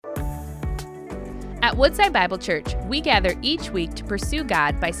At Woodside Bible Church, we gather each week to pursue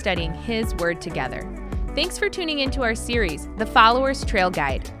God by studying His Word together. Thanks for tuning into our series, The Follower's Trail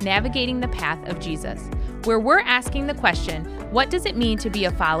Guide, Navigating the Path of Jesus, where we're asking the question, what does it mean to be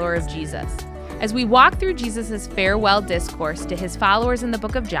a follower of Jesus? As we walk through Jesus' farewell discourse to his followers in the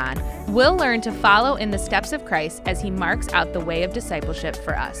book of John, we'll learn to follow in the steps of Christ as he marks out the way of discipleship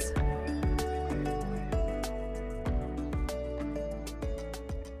for us.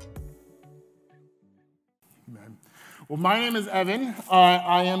 Well, my name is Evan.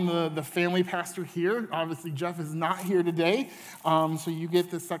 I am the family pastor here. Obviously, Jeff is not here today, so you get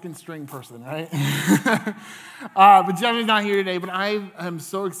the second string person, right? But Jeff is not here today, but I am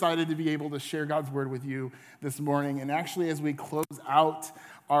so excited to be able to share God's word with you this morning. And actually, as we close out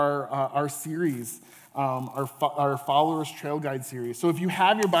our series, our Followers Trail Guide series. So if you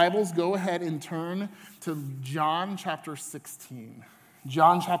have your Bibles, go ahead and turn to John chapter 16.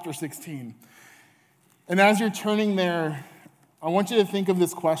 John chapter 16. And as you're turning there, I want you to think of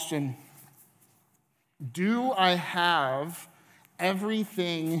this question. Do I have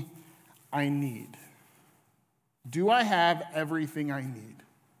everything I need? Do I have everything I need?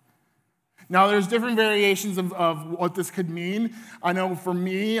 Now, there's different variations of what this could mean. I know for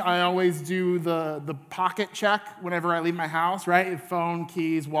me, I always do the pocket check whenever I leave my house, right? Phone,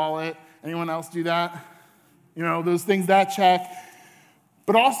 keys, wallet. Anyone else do that? You know, those things, that check.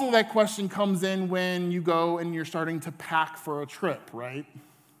 But also that question comes in when you go and you're starting to pack for a trip, right?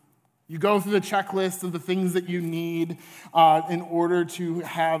 You go through the checklist of the things that you need in order to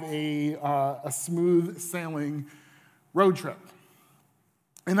have a smooth sailing road trip.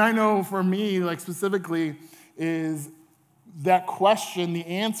 And I know for me, like specifically, is that question, the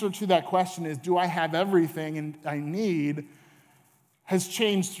answer to that question is, do I have everything I need, has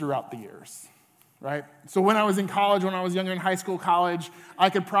changed throughout the years. Right? So when I was in college, when I was younger in high school, college, I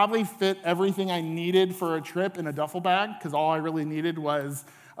could probably fit everything I needed for a trip in a duffel bag because all I really needed was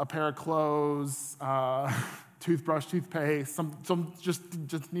a pair of clothes, toothbrush, toothpaste,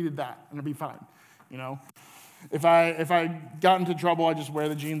 just needed that and it'd be fine, you know? If I got into trouble, I'd just wear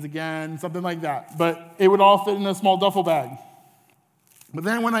the jeans again, something like that. But it would all fit in a small duffel bag. But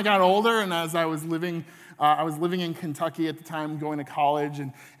then when I got older and as I was living in Kentucky at the time, going to college,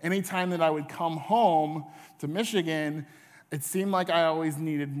 and any time that I would come home to Michigan, it seemed like I always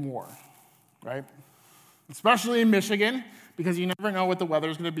needed more, right? Especially in Michigan, because you never know what the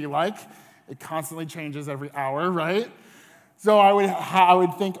weather's going to be like. It constantly changes every hour, right? So I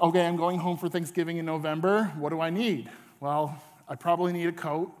would think, okay, I'm going home for Thanksgiving in November. What do I need? Well, I probably need a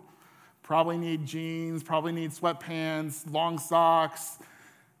coat, probably need jeans, probably need sweatpants, long socks,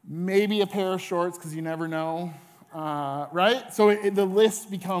 maybe a pair of shorts, because you never know, right? So the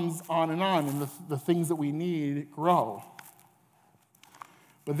list becomes on, and the things that we need grow.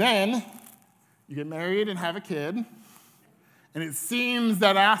 But then you get married and have a kid, and it seems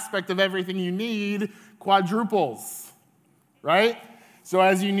that aspect of everything you need quadruples, right? So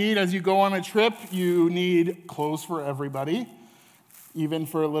as you go on a trip, you need clothes for everybody. Even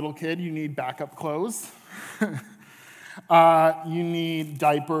for a little kid, you need backup clothes. You need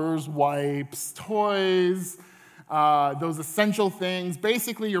diapers, wipes, toys, those essential things.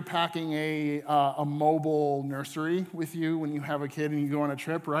 Basically, you're packing a mobile nursery with you when you have a kid and you go on a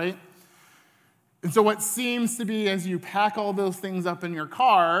trip, right? And so what seems to be, as you pack all those things up in your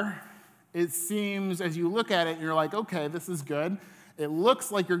car, it seems, as you look at it, you're like, okay, this is good. It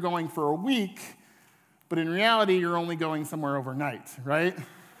looks like you're going for a week, but in reality, you're only going somewhere overnight, right?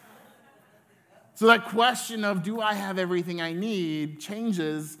 So that question of, do I have everything I need,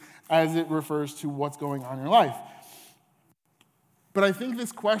 changes as it refers to what's going on in your life. But I think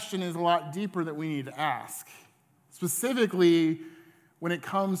this question is a lot deeper that we need to ask, specifically when it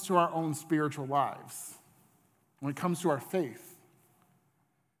comes to our own spiritual lives, when it comes to our faith.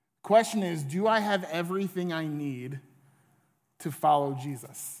 The question is, do I have everything I need to follow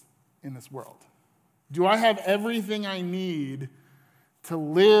Jesus in this world? Do I have everything I need to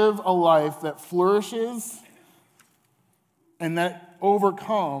live a life that flourishes and that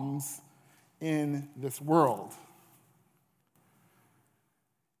overcomes in this world?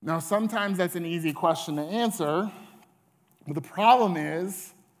 Now, sometimes that's an easy question to answer, but the problem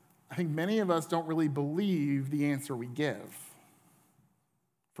is, I think many of us don't really believe the answer we give.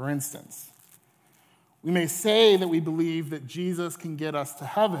 For instance, we may say that we believe that Jesus can get us to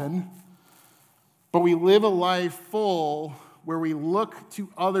heaven, but we live a life full where we look to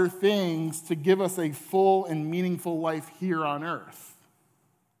other things to give us a full and meaningful life here on earth.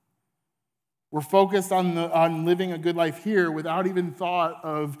 We're focused on living a good life here without even thought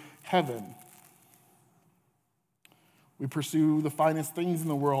of heaven. We pursue the finest things in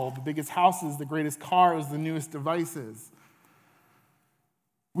the world, the biggest houses, the greatest cars, the newest devices.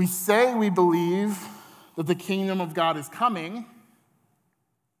 We say we believe that the kingdom of God is coming.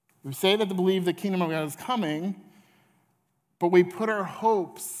 We say that we believe the kingdom of God is coming, but we put our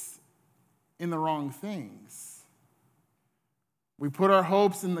hopes in the wrong things. We put our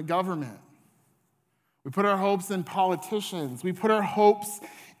hopes in the government. We put our hopes in politicians. We put our hopes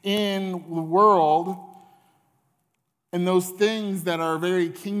in the world and those things that are very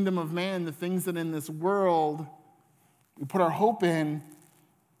kingdom of man, the things that in this world we put our hope in,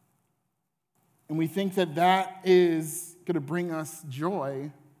 and we think that that is going to bring us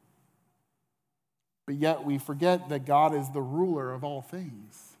joy, but yet we forget that God is the ruler of all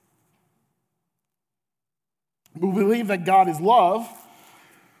things. We believe that God is love,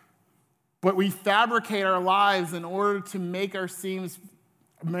 but we fabricate our lives in order to make ourselves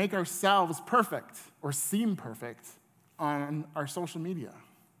perfect or seem perfect on our social media.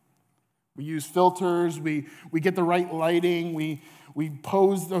 We use filters, we get the right lighting, we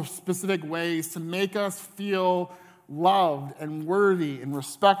pose the specific ways to make us feel loved and worthy and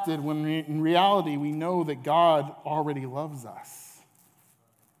respected, when in reality we know that God already loves us.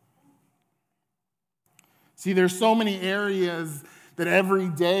 See, there's so many areas that every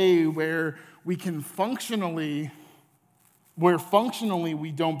day where we can functionally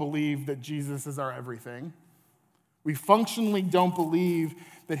we don't believe that Jesus is our everything. We functionally don't believe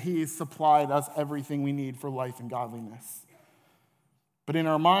that he has supplied us everything we need for life and godliness. But in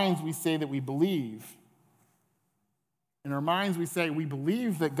our minds, we say that we believe. In our minds, we say we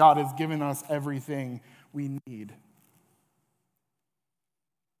believe that God has given us everything we need.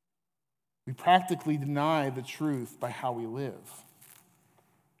 We practically deny the truth by how we live.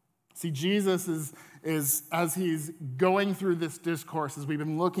 See, Jesus is as he's going through this discourse, as we've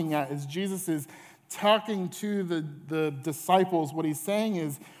been looking at, as Jesus is talking to the disciples, what he's saying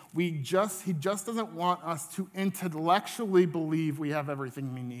is he just doesn't want us to intellectually believe we have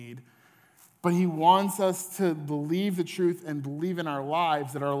everything we need, but he wants us to believe the truth and believe in our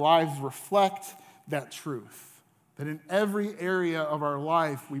lives, that our lives reflect that truth, that in every area of our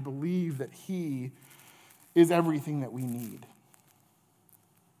life we believe that he is everything that we need.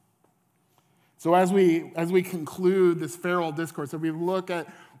 So as we conclude this farewell discourse, as we look at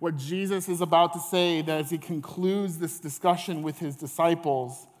what Jesus is about to say, that as he concludes this discussion with his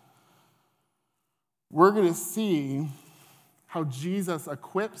disciples, we're going to see how Jesus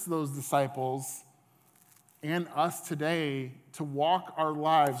equips those disciples and us today to walk our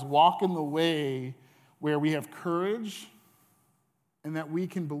lives, walk in the way where we have courage and that we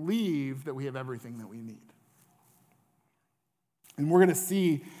can believe that we have everything that we need. And we're going to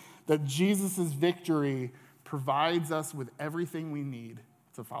see that Jesus' victory provides us with everything we need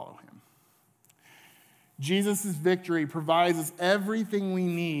to follow him. Jesus' victory provides us everything we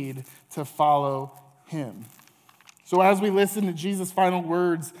need to follow him. So as we listen to Jesus' final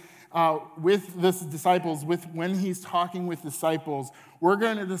words with the disciples, when he's talking with disciples, we're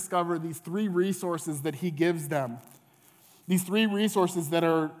going to discover these three resources that he gives them. These three resources that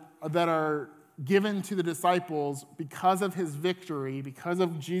are given to the disciples because of his victory, because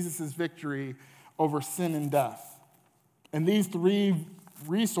of Jesus' victory over sin and death. And these three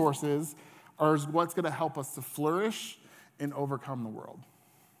resources are what's going to help us to flourish and overcome the world.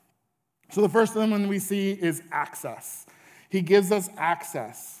 So the first one we see is access. He gives us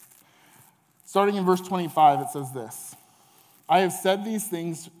access. Starting in verse 25, it says this: I have said these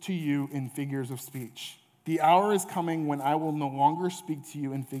things to you in figures of speech. The hour is coming when I will no longer speak to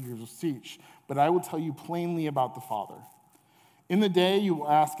you in figures of speech, but I will tell you plainly about the Father. In the day you will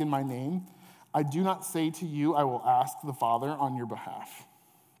ask in my name. I do not say to you, I will ask the Father on your behalf.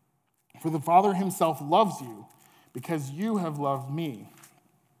 For the Father himself loves you, because you have loved me,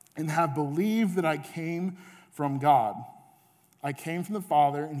 and have believed that I came from God. I came from the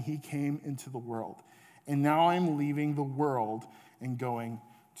Father, and he came into the world. And now I am leaving the world and going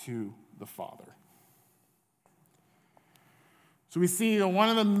to the Father. So we see that one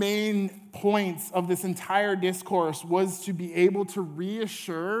of the main points of this entire discourse was to be able to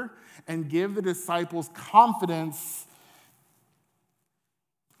reassure and give the disciples confidence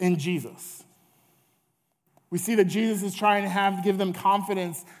in Jesus. We see that Jesus is trying to give them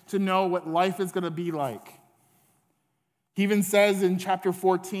confidence to know what life is going to be like. He even says in chapter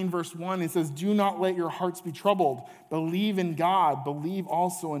 14, verse 1, he says, do not let your hearts be troubled. Believe in God. Believe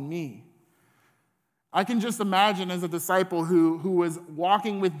also in me. I can just imagine as a disciple who was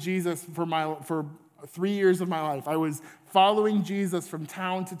walking with Jesus for 3 years of my life. I was following Jesus from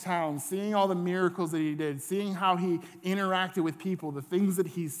town to town, seeing all the miracles that he did, seeing how he interacted with people, the things that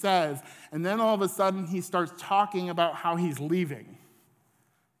he says, and then all of a sudden he starts talking about how he's leaving.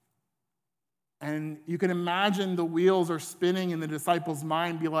 And you can imagine the wheels are spinning in the disciples'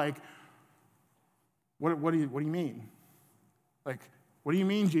 mind, be like, what do you mean? Like, what do you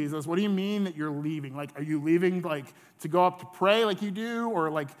mean, Jesus? What do you mean that you're leaving? Like, are you leaving, like, to go up to pray like you do?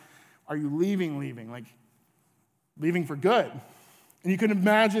 Or, like, are you leaving? Like, leaving for good? And you can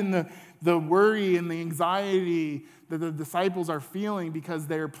imagine the worry and the anxiety that the disciples are feeling because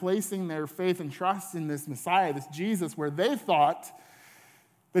they're placing their faith and trust in this Messiah, this Jesus, where they thought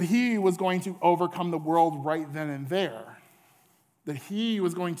that he was going to overcome the world right then and there, that he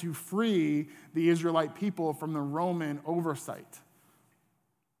was going to free the Israelite people from the Roman oversight.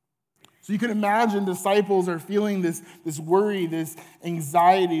 So you can imagine disciples are feeling this worry, this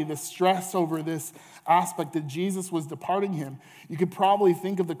anxiety, this stress over this aspect that Jesus was departing him. You could probably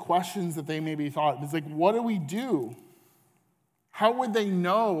think of the questions that they maybe thought. It's like, what do we do? How would they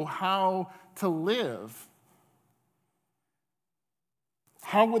know how to live?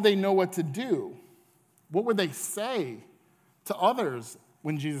 How would they know what to do? What would they say to others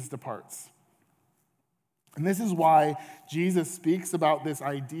when Jesus departs? And this is why Jesus speaks about this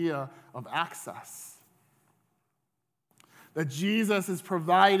idea of access. That Jesus is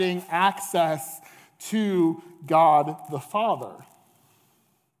providing access to God the Father.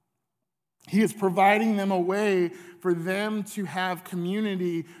 He is providing them a way for them to have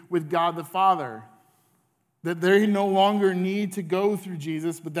community with God the Father. That they no longer need to go through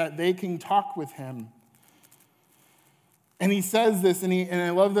Jesus, but that they can talk with him. And he says this, and I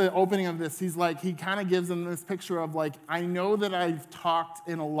love the opening of this. He's like, he kind of gives them this picture of like, I know that I've talked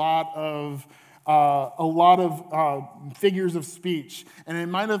in a lot of figures of speech, and it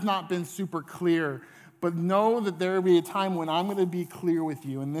might have not been super clear, but know that there will be a time when I'm going to be clear with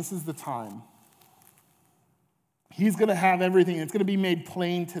you, and this is the time. He's going to have everything. It's going to be made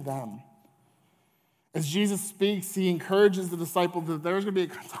plain to them. As Jesus speaks, he encourages the disciples that there's going to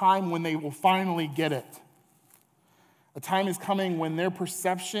be a time when they will finally get it. A time is coming when their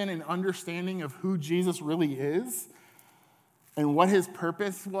perception and understanding of who Jesus really is and what his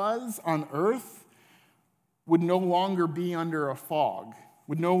purpose was on earth would no longer be under a fog,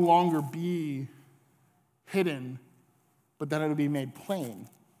 would no longer be hidden, but that it would be made plain.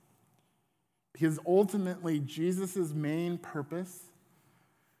 Because ultimately, Jesus' main purpose,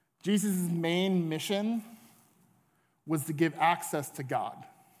 Jesus' main mission was to give access to God.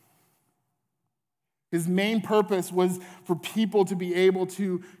 His main purpose was for people to be able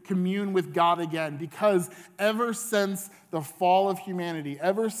to commune with God again, because ever since the fall of humanity,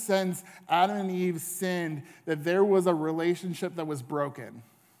 ever since Adam and Eve sinned, that there was a relationship that was broken.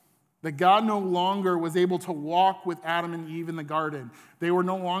 That God no longer was able to walk with Adam and Eve in the garden. They were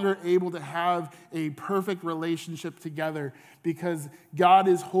no longer able to have a perfect relationship together because God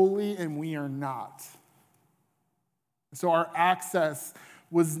is holy and we are not. So our access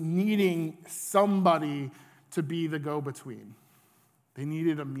was needing somebody to be the go-between. They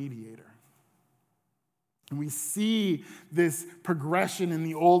needed a mediator. And we see this progression in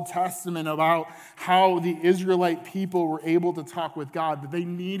the Old Testament about how the Israelite people were able to talk with God, that they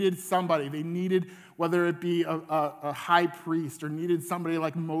needed somebody. They needed, whether it be a high priest or needed somebody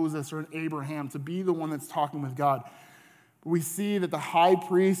like Moses or an Abraham to be the one that's talking with God. We see that the high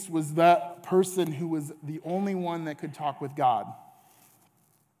priest was that person who was the only one that could talk with God.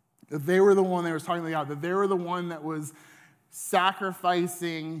 That they were the one that was talking to God, that they were the one that was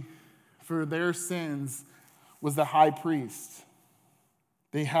sacrificing for their sins was the high priest.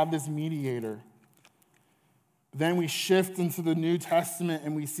 They have this mediator. Then we shift into the New Testament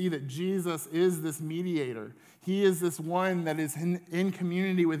and we see that Jesus is this mediator. He is this one that is in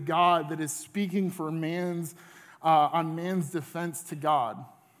community with God, that is speaking for on man's defense to God.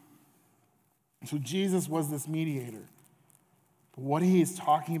 So Jesus was this mediator. But what he is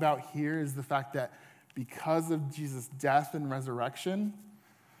talking about here is the fact that because of Jesus' death and resurrection,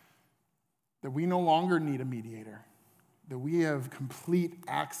 that we no longer need a mediator, that we have complete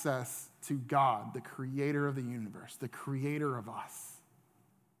access to God, the creator of the universe, the creator of us.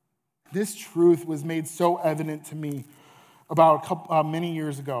 This truth was made so evident to me about many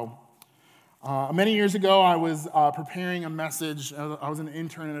years ago. Many years ago, I was preparing a message. I was an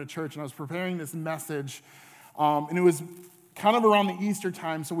intern at a church, and I was preparing this message, and it was kind of around the Easter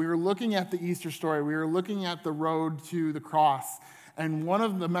time, so we were looking at the Easter story. We were looking at the road to the cross, and one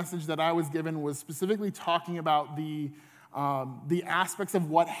of the messages that I was given was specifically talking about the aspects of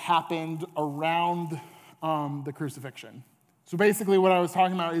what happened around the crucifixion. So basically what I was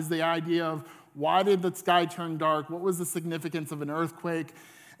talking about is the idea of why did the sky turn dark? What was the significance of an earthquake?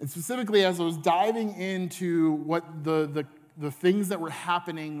 And specifically, as I was diving into what the things that were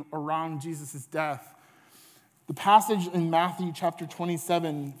happening around Jesus' death, the passage in Matthew chapter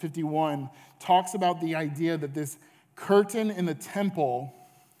 27, 51 talks about the idea that this curtain in the temple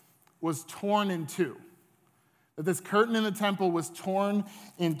was torn in two. That this curtain in the temple was torn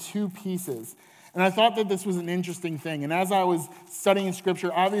in two pieces. And I thought that this was an interesting thing. And as I was studying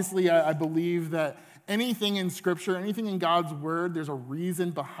Scripture, obviously I believe that anything in Scripture, anything in God's Word, there's a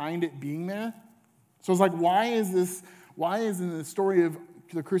reason behind it being there. So it's like, why is in the story of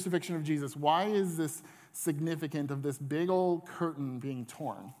the crucifixion of Jesus, why is this significant of this big old curtain being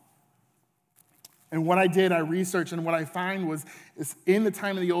torn? And what I did, I researched, and what I find was in the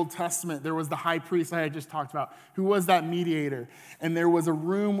time of the Old Testament, there was the high priest I had just talked about, who was that mediator. And there was a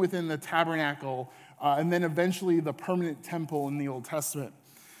room within the tabernacle, and then eventually the permanent temple in the Old Testament.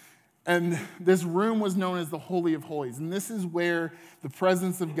 And this room was known as the Holy of Holies. And this is where the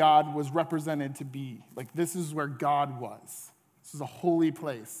presence of God was represented to be. Like, this is where God was. This is a holy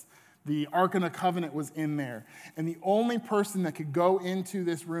place. The Ark of the Covenant was in there. And the only person that could go into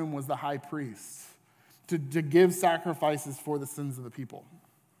this room was the high priest to give sacrifices for the sins of the people.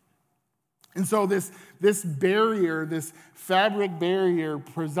 And so this barrier, this fabric barrier,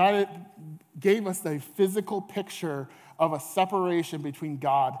 gave us a physical picture of a separation between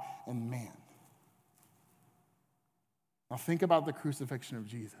God and man. Now think about the crucifixion of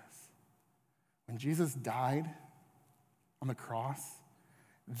Jesus. When Jesus died on the cross,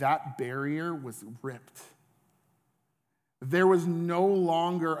 that barrier was ripped. There was no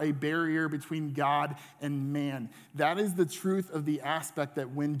longer a barrier between God and man. That is the truth of the aspect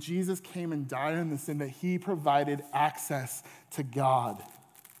that when Jesus came and died on the sin, that he provided access to God.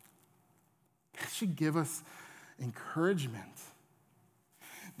 That should give us encouragement.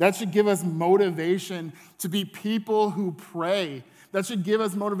 That should give us motivation to be people who pray. That should give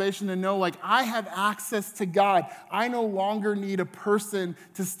us motivation to know, like, I have access to God. I no longer need a person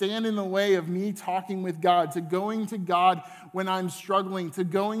to stand in the way of me talking with God, to going to God when I'm struggling, to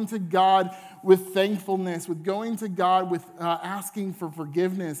going to God with thankfulness, with going to God with asking for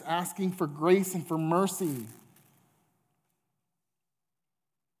forgiveness, asking for grace and for mercy.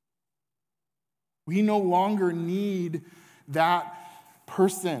 We no longer need that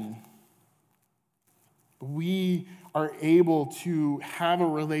person. We are able to have a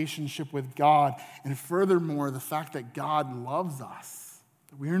relationship with God. And furthermore, the fact that God loves us.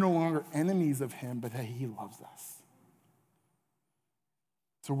 That we are no longer enemies of him, but that he loves us.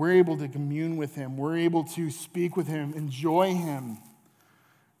 So we're able to commune with him. We're able to speak with him, enjoy him.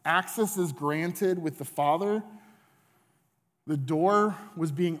 Access is granted with the Father. The door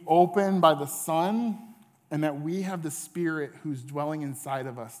was being opened by the Son, and that we have the Spirit who's dwelling inside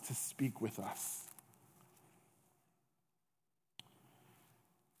of us to speak with us.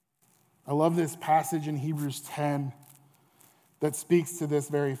 I love this passage in Hebrews 10 that speaks to this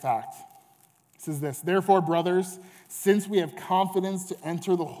very fact. It says this, "Therefore, brothers, since we have confidence to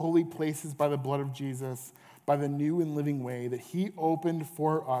enter the holy places by the blood of Jesus, by the new and living way that he opened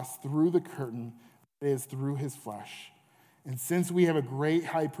for us through the curtain, that is, through his flesh. And since we have a great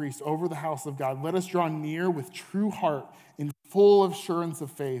high priest over the house of God, let us draw near with true heart in full assurance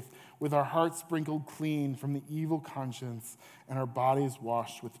of faith, with our hearts sprinkled clean from the evil conscience and our bodies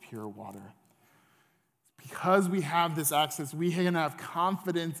washed with pure water." Because we have this access, we can have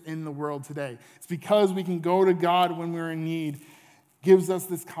confidence in the world today. It's because we can go to God when we're in need. It gives us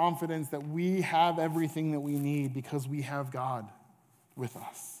this confidence that we have everything that we need because we have God with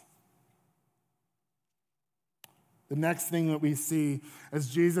us. The next thing that we see as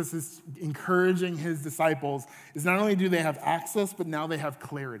Jesus is encouraging his disciples is not only do they have access, but now they have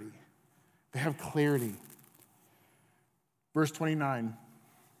clarity. They have clarity. Verse 29.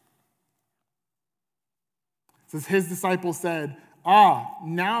 It says, his disciples said,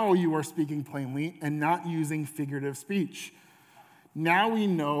 now you are speaking plainly and not using figurative speech. Now we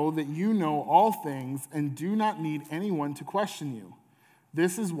know that you know all things and do not need anyone to question you.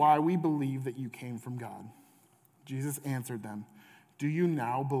 This is why we believe that you came from God. Jesus answered them, do you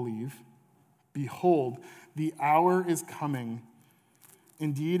now believe? Behold, the hour is coming.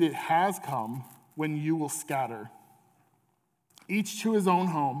 Indeed, it has come when you will scatter, each to his own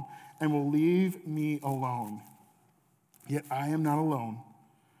home, and will leave me alone. Yet I am not alone,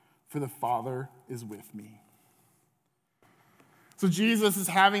 for the Father is with me. So Jesus is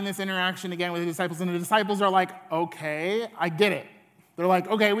having this interaction again with the disciples, and the disciples are like, okay, I get it. They're like,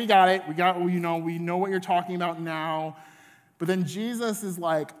 okay, we got it. We know what you're talking about now. But then Jesus is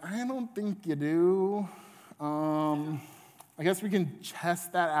like, I don't think you do. I I guess we can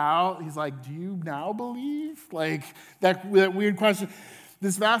test that out. He's like, do you now believe? Like, that weird question.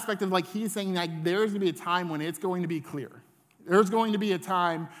 This aspect of, like, he's saying, like, there's going to be a time when it's going to be clear. There's going to be a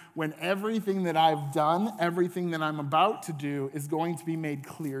time when everything that I've done, everything that I'm about to do is going to be made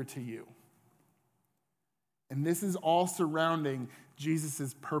clear to you. And this is all surrounding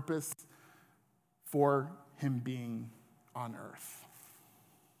Jesus' purpose for him being on earth.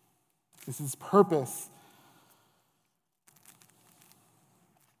 This is purpose.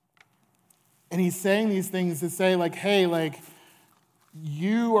 And he's saying these things to say, like, hey, like,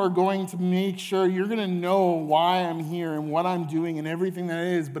 you are going to make sure you're going to know why I'm here and what I'm doing and everything that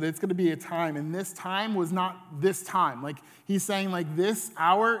is, but it's going to be a time. And this time was not this time. Like, he's saying, like, this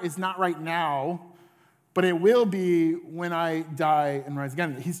hour is not right now, but it will be when I die and rise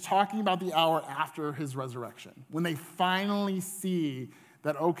again. He's talking about the hour after his resurrection, when they finally see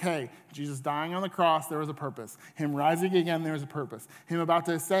that, okay, Jesus dying on the cross, there was a purpose. Him rising again, there's a purpose. Him about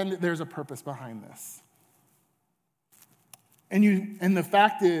to ascend, there's a purpose behind this. And the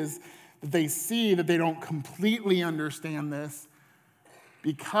fact is that they see that they don't completely understand this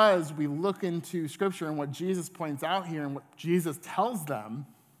because we look into Scripture, and what Jesus points out here and what Jesus tells them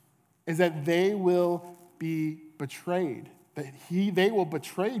is that they will be betrayed, that they will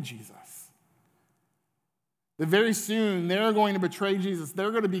betray Jesus. That very soon they're going to betray Jesus.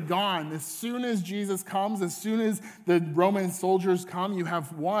 They're going to be gone. As soon as Jesus comes, as soon as the Roman soldiers come, you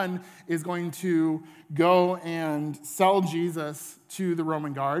have one is going to go and sell Jesus to the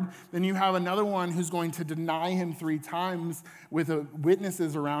Roman guard. Then you have another one who's going to deny him 3 times with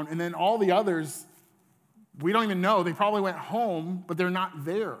witnesses around. And then all the others, we don't even know. They probably went home, but they're not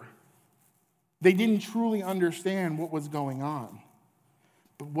there. They didn't truly understand what was going on.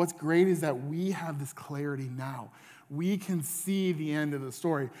 But what's great is that we have this clarity now. We can see the end of the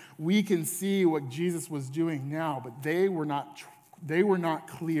story. We can see what Jesus was doing now, but they were not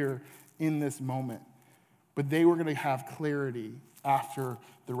clear in this moment. But they were going to have clarity after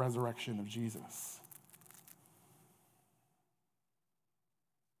the resurrection of Jesus.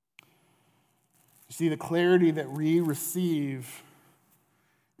 You see, the clarity that we receive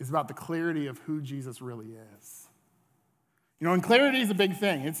is about the clarity of who Jesus really is. You know, and clarity is a big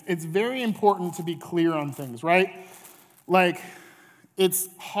thing. It's very important to be clear on things, right? Like, it's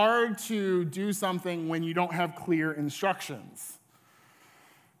hard to do something when you don't have clear instructions.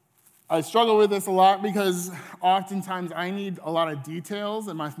 I struggle with this a lot because oftentimes I need a lot of details,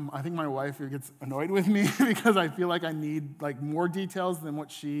 and I think my wife gets annoyed with me because I feel like I need like more details than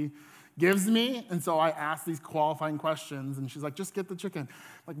what she gives me, and so I ask these qualifying questions, and she's like, just get the chicken.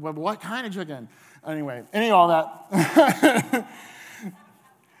 Like, well, what kind of chicken? Anyway, all that.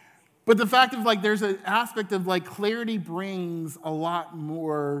 But the fact of, like, there's an aspect of, like, clarity brings a lot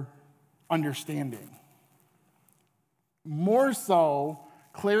more understanding. More so,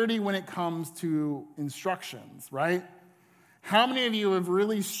 clarity when it comes to instructions, right? How many of you have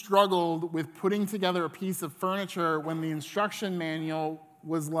really struggled with putting together a piece of furniture when the instruction manual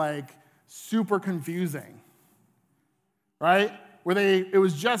was, like, super confusing, right? It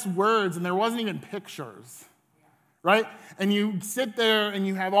was just words and there wasn't even pictures, right? And you sit there and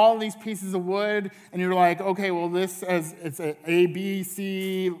you have all these pieces of wood and you're like, okay, well, it's a B,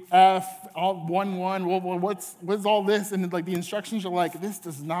 C, F, all 1, 1. Well, what's all this? And like the instructions are like, this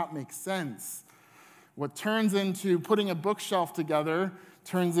does not make sense. What turns into putting a bookshelf together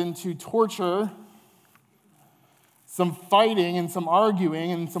turns into torture, some fighting and some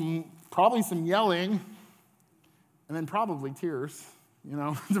arguing and probably some yelling, and then probably tears,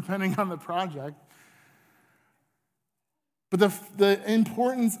 depending on the project. But the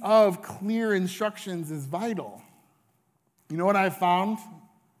importance of clear instructions is vital. You know what I've found?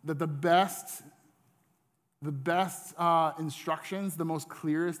 That the best instructions, the most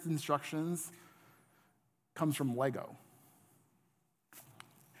clearest instructions, comes from Lego.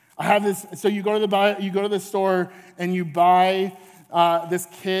 I have this. So you go to the store and you buy this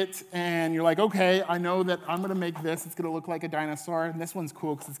kit, and you're like, okay, I know that I'm going to make this. It's going to look like a dinosaur, and this one's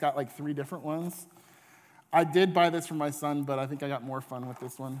cool because it's got like 3 different ones. I did buy this for my son, but I think I got more fun with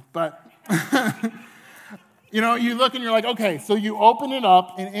this one. But, you look and you're like, okay, so you open it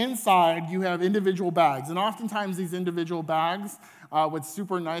up, and inside you have individual bags. And oftentimes these individual bags, what's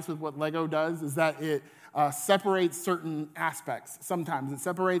super nice with what Lego does is that it separates certain aspects. Sometimes it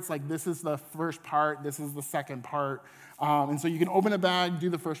separates, like, this is the first part, this is the second part. And so you can open a bag,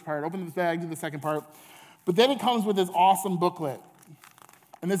 do the first part, open the bag, do the second part. But then it comes with this awesome booklet.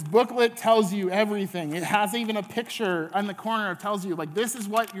 And this booklet tells you everything. It has even a picture on the corner that tells you, like, this is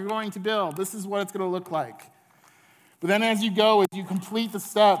what you're going to build. This is what it's going to look like. But then as you complete the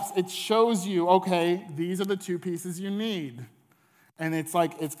steps, it shows you, okay, these are the 2 pieces you need. and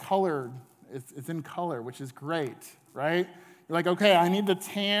it's colored. It's in color, which is great, right? You're like, okay, I need the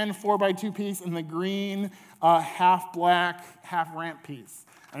tan 4x2 piece and the green half black, half ramp piece.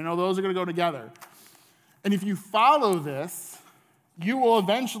 I know those are going to go together. And if you follow this, you will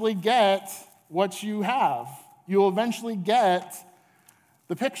eventually get what you have. You will eventually get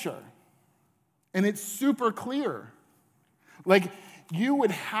the picture. And it's super clear. Like, you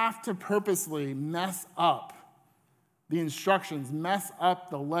would have to purposely mess up the instructions, mess up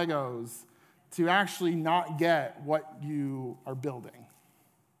the Legos to actually not get what you are building.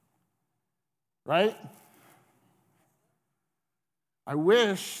 Right? I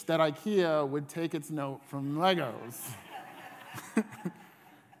wish that IKEA would take its note from Legos.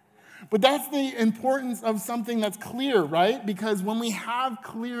 But that's the importance of something that's clear, right? Because when we have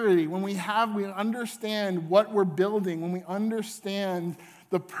clarity, when we understand what we're building, when we understand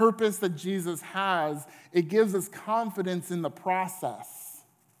the purpose that Jesus has, it gives us confidence in the process.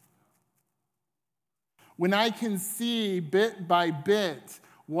 When I can see bit by bit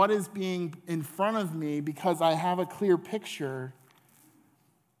what is being in front of me because I have a clear picture,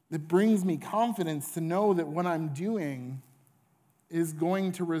 it brings me confidence to know that what I'm doing is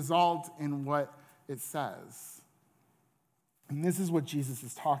going to result in what it says. And this is what Jesus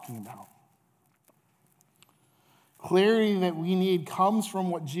is talking about. Clarity that we need comes from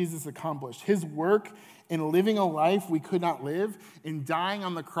what Jesus accomplished. His work in living a life we could not live, in dying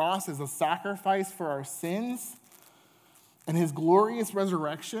on the cross as a sacrifice for our sins, and his glorious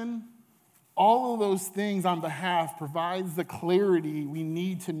resurrection, all of those things on behalf provides the clarity we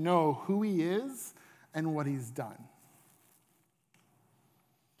need to know who he is and what he's done.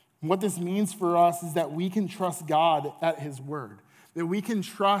 What this means for us is that we can trust God at his word, that we can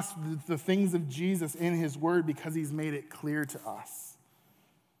trust the things of Jesus in his word because he's made it clear to us.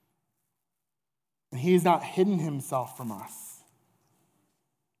 And he has not hidden himself from us.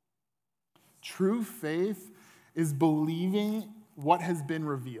 True faith is believing what has been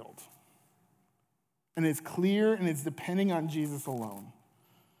revealed. And it's clear and it's depending on Jesus alone.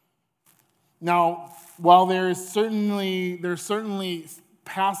 Now, while there's certainly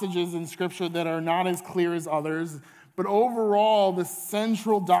passages in Scripture that are not as clear as others, but overall, the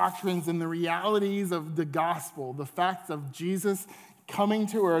central doctrines and the realities of the gospel, the fact of Jesus coming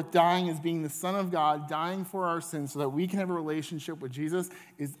to earth, dying as being the Son of God, dying for our sins so that we can have a relationship with Jesus,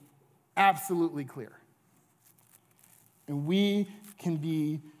 is absolutely clear. And we can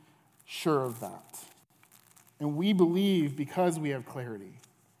be sure of that. And we believe because we have clarity.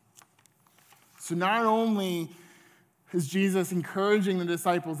 So not only is Jesus encouraging the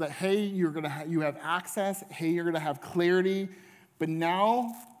disciples that, hey, you have access, hey, you're going to have clarity, but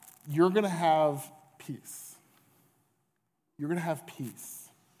now you're going to have peace. You're going to have peace.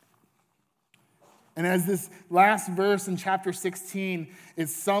 And as this last verse in chapter 16, it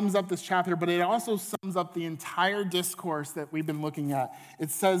sums up this chapter, but it also sums up the entire discourse that we've been looking at.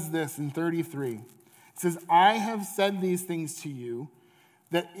 It says this in 33. It says, I have said these things to you,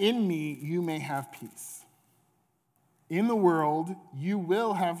 that in me you may have peace. In the world, you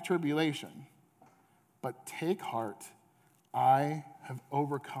will have tribulation, but take heart, I have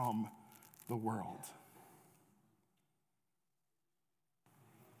overcome the world.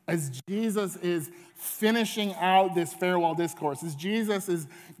 As Jesus is finishing out this farewell discourse, as Jesus is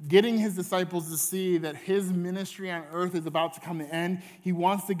getting his disciples to see that his ministry on earth is about to come to an end, he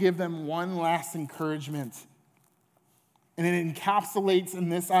wants to give them one last encouragement. And it encapsulates in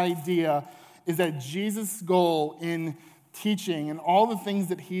this idea is that Jesus' goal in teaching and all the things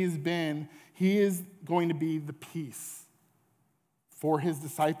that he is going to be the peace for his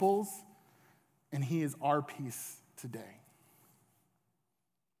disciples, and he is our peace today.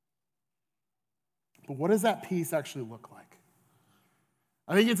 But what does that peace actually look like?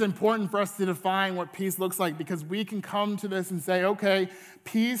 I think it's important for us to define what peace looks like because we can come to this and say, okay,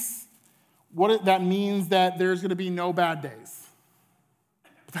 peace, that means that there's going to be no bad days.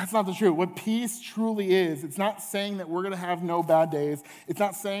 But that's not the truth. What peace truly is, it's not saying that we're going to have no bad days. It's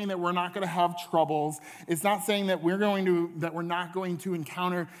not saying that we're not going to have troubles. It's not saying that we're not going to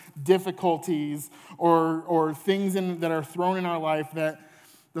encounter difficulties or things that are thrown in our life. That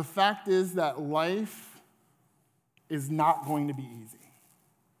the fact is that life is not going to be easy.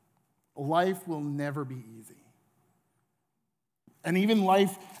 Life will never be easy. And even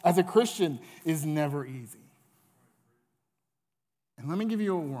life as a Christian is never easy. And let me give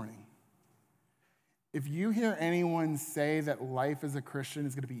you a warning. If you hear anyone say that life as a Christian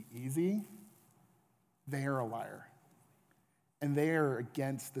is going to be easy, they are a liar. And they are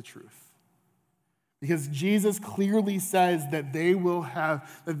against the truth. Because Jesus clearly says that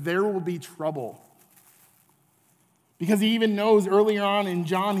there will be trouble. Because he even knows earlier on in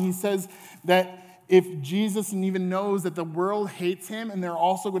John, he says that if Jesus even knows that the world hates him, and they're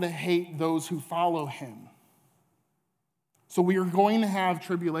also going to hate those who follow him. So we are going to have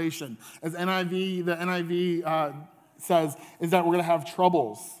tribulation. As the NIV says, is that we're going to have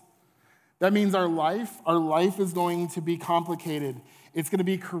troubles. That means our life is going to be complicated. It's going to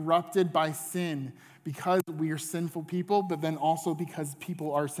be corrupted by sin because we are sinful people, but then also because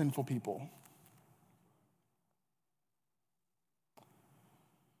people are sinful people.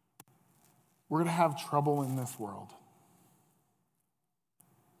 We're going to have trouble in this world.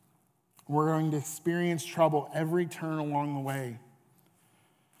 We're going to experience trouble every turn along the way.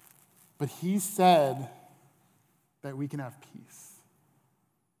 But he said that we can have peace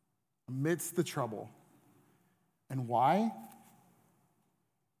amidst the trouble. And why?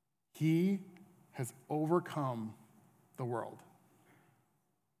 He has overcome the world.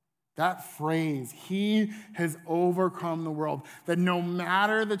 That phrase, he has overcome the world. That no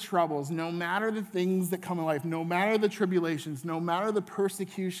matter the troubles, no matter the things that come in life, no matter the tribulations, no matter the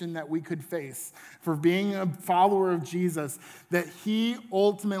persecution that we could face for being a follower of Jesus, that he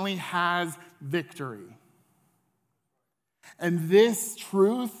ultimately has victory. And this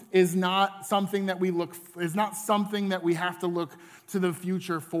truth is not something that we have to look to the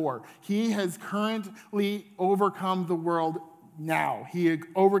future for. He has currently overcome the world now. He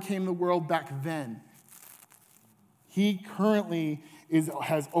overcame the world back then. He currently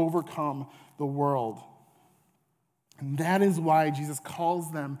has overcome the world. And that is why Jesus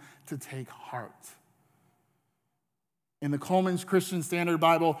calls them to take heart. In the Coleman's Christian Standard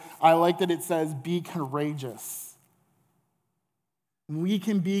Bible, I like that it says, be courageous. And we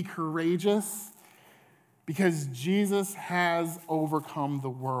can be courageous because Jesus has overcome the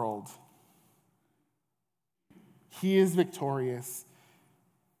world. He is victorious.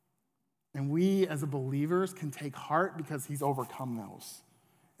 And we as believers can take heart because he's overcome those.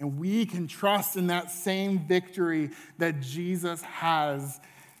 And we can trust in that same victory that Jesus has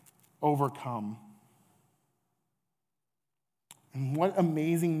overcome. And what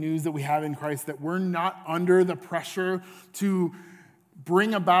amazing news that we have in Christ, that we're not under the pressure to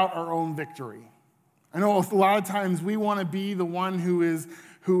bring about our own victory. I know a lot of times we want to be the one who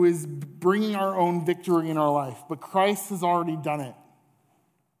is bringing our own victory in our life, but Christ has already done it.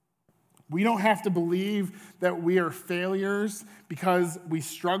 We don't have to believe that we are failures because we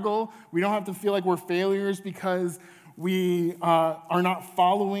struggle. We don't have to feel like we're failures because we are not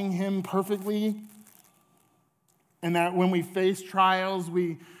following him perfectly, and that when we face trials,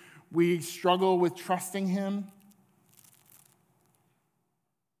 we struggle with trusting him.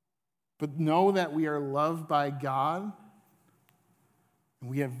 But know that we are loved by God, and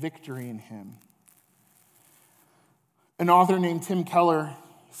we have victory in him. An author named Tim Keller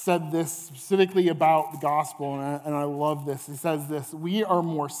said this specifically about the gospel, and I love this. He says this: we are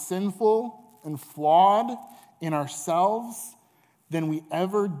more sinful and flawed in ourselves than we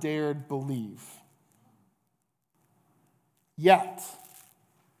ever dared believe. Yet,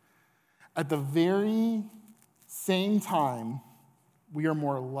 at the very same time, we are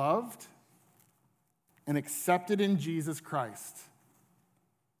more loved and accepted in Jesus Christ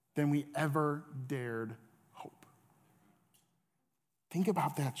than we ever dared hope. Think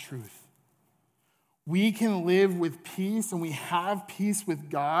about that truth. We can live with peace, and we have peace with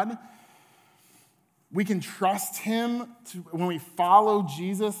God. We can trust him when we follow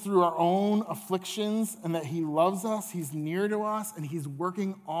Jesus through our own afflictions, and that he loves us, he's near to us, and he's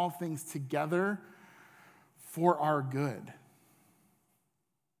working all things together for our good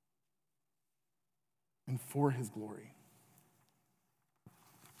and for his glory.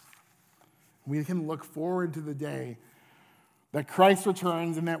 We can look forward to the day that Christ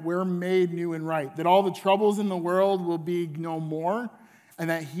returns and that we're made new and right, that all the troubles in the world will be no more, and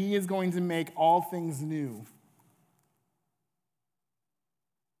that he is going to make all things new.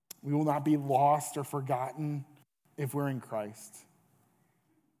 We will not be lost or forgotten if we're in Christ.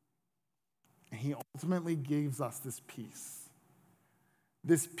 And he ultimately gives us this peace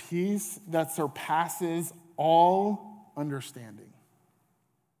that surpasses all understanding.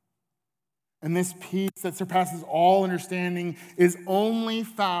 And this peace that surpasses all understanding is only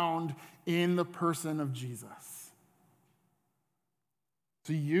found in the person of Jesus.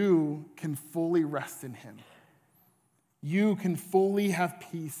 So you can fully rest in him. You can fully have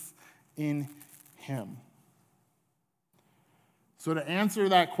peace in him. So to answer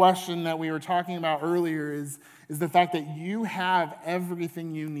that question that we were talking about earlier is the fact that you have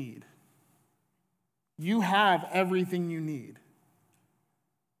everything you need. You have everything you need.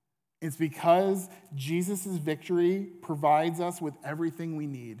 It's because Jesus' victory provides us with everything we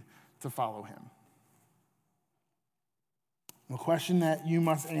need to follow him. The question that you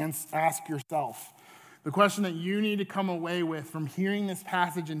must ask yourself, the question that you need to come away with from hearing this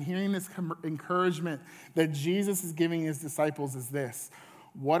passage and hearing this encouragement that Jesus is giving his disciples is this: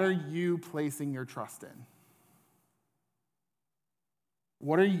 what are you placing your trust in?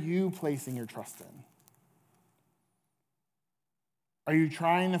 What are you placing your trust in? Are you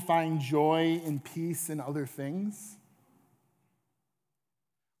trying to find joy and peace in other things?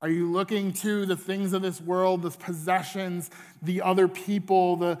 Are you looking to the things of this world, the possessions, the other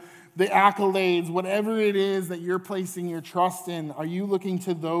people, the accolades, whatever it is that you're placing your trust in? Are you looking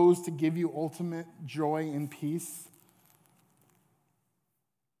to those to give you ultimate joy and peace?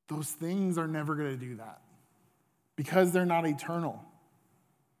 Those things are never going to do that because they're not eternal.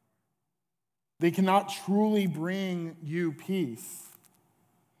 They cannot truly bring you peace.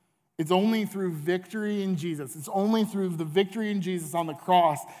 It's only through victory in Jesus. It's only through the victory in Jesus on the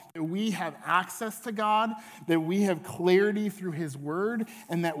cross that we have access to God, that we have clarity through his word,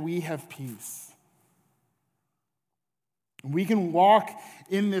 and that we have peace. We can walk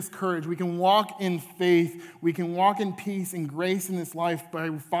in this courage. We can walk in faith. We can walk in peace and grace in this life by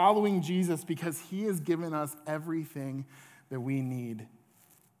following Jesus because he has given us everything that we need.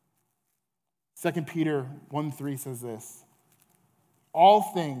 2 Peter 1:3 says this: all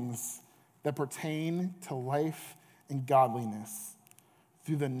things that pertain to life and godliness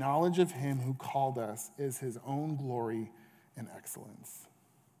through the knowledge of him who called us is his own glory and excellence.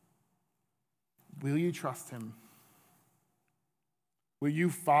 Will you trust him? Will you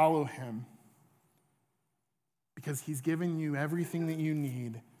follow him? Because he's given you everything that you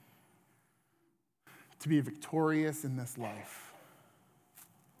need to be victorious in this life.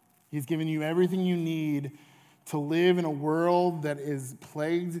 He's given you everything you need to live in a world that is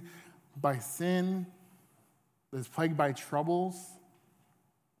plagued by sin, that is plagued by troubles.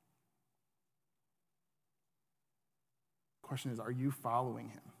 The question is, are you following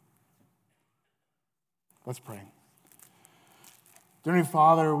him? Let's pray. Dear Heavenly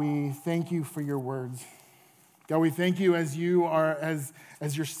Father, we thank you for your words. God, we thank you as you are, as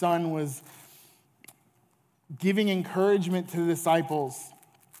your son was giving encouragement to the disciples.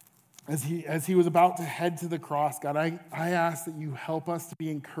 As he was about to head to the cross, God, I ask that you help us to be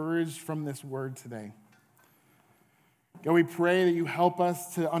encouraged from this word today. God, we pray that you help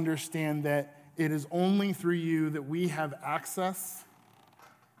us to understand that it is only through you that we have access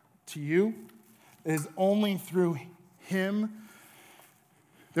to you. It is only through him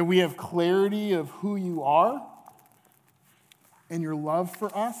that we have clarity of who you are and your love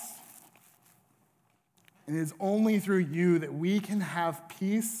for us. And it is only through you that we can have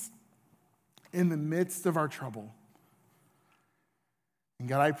peace in the midst of our trouble. And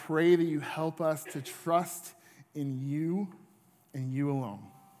God, I pray that you help us to trust in you and you alone.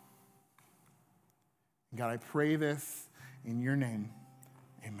 And God, I pray this in your name.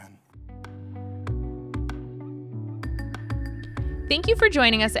 Amen. Thank you for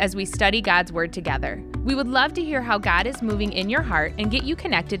joining us as we study God's Word together. We would love to hear how God is moving in your heart and get you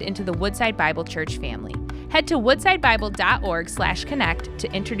connected into the Woodside Bible Church family. Head to woodsidebible.org/connect to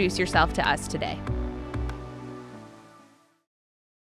introduce yourself to us today.